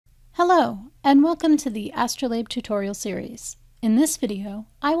Hello, and welcome to the Astrolabe tutorial series. In this video,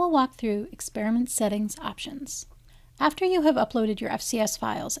 I will walk through experiment settings options. After you have uploaded your FCS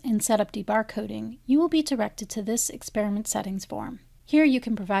files and set up debarcoding, you will be directed to this experiment settings form. Here you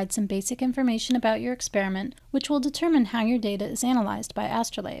can provide some basic information about your experiment, which will determine how your data is analyzed by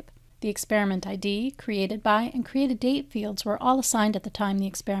Astrolabe. The experiment ID, created by, and created date fields were all assigned at the time the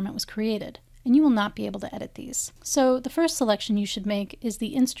experiment was created, and you will not be able to edit these. So the first selection you should make is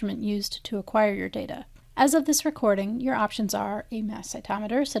the instrument used to acquire your data. As of this recording, your options are a mass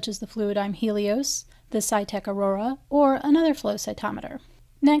cytometer, such as the Fluidigm Helios, the Cytec Aurora, or another flow cytometer.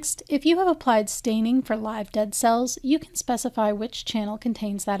 Next, if you have applied staining for live dead cells, you can specify which channel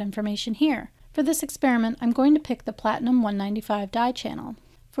contains that information here. For this experiment, I'm going to pick the Platinum 195 dye channel.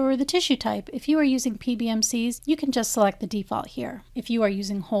 For the tissue type, if you are using PBMCs, you can just select the default here. If you are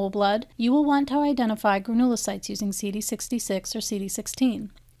using whole blood, you will want to identify granulocytes using CD66 or CD16.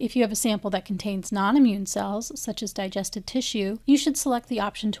 If you have a sample that contains non-immune cells, such as digested tissue, you should select the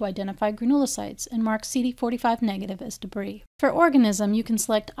option to identify granulocytes and mark CD45 negative as debris. For organism, you can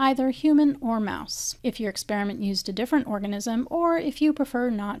select either human or mouse. If your experiment used a different organism, or if you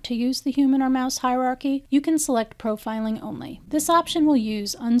prefer not to use the human or mouse hierarchy, you can select profiling only. This option will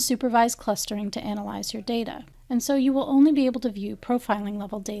use unsupervised clustering to analyze your data, and so you will only be able to view profiling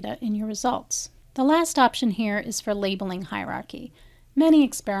level data in your results. The last option here is for labeling hierarchy. Many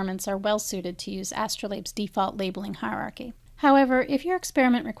experiments are well suited to use Astrolabe's default labeling hierarchy. However, if your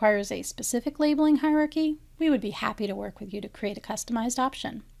experiment requires a specific labeling hierarchy, we would be happy to work with you to create a customized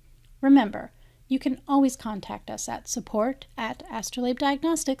option. Remember, you can always contact us at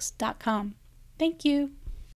support@astrolabediagnostics.com. Thank you!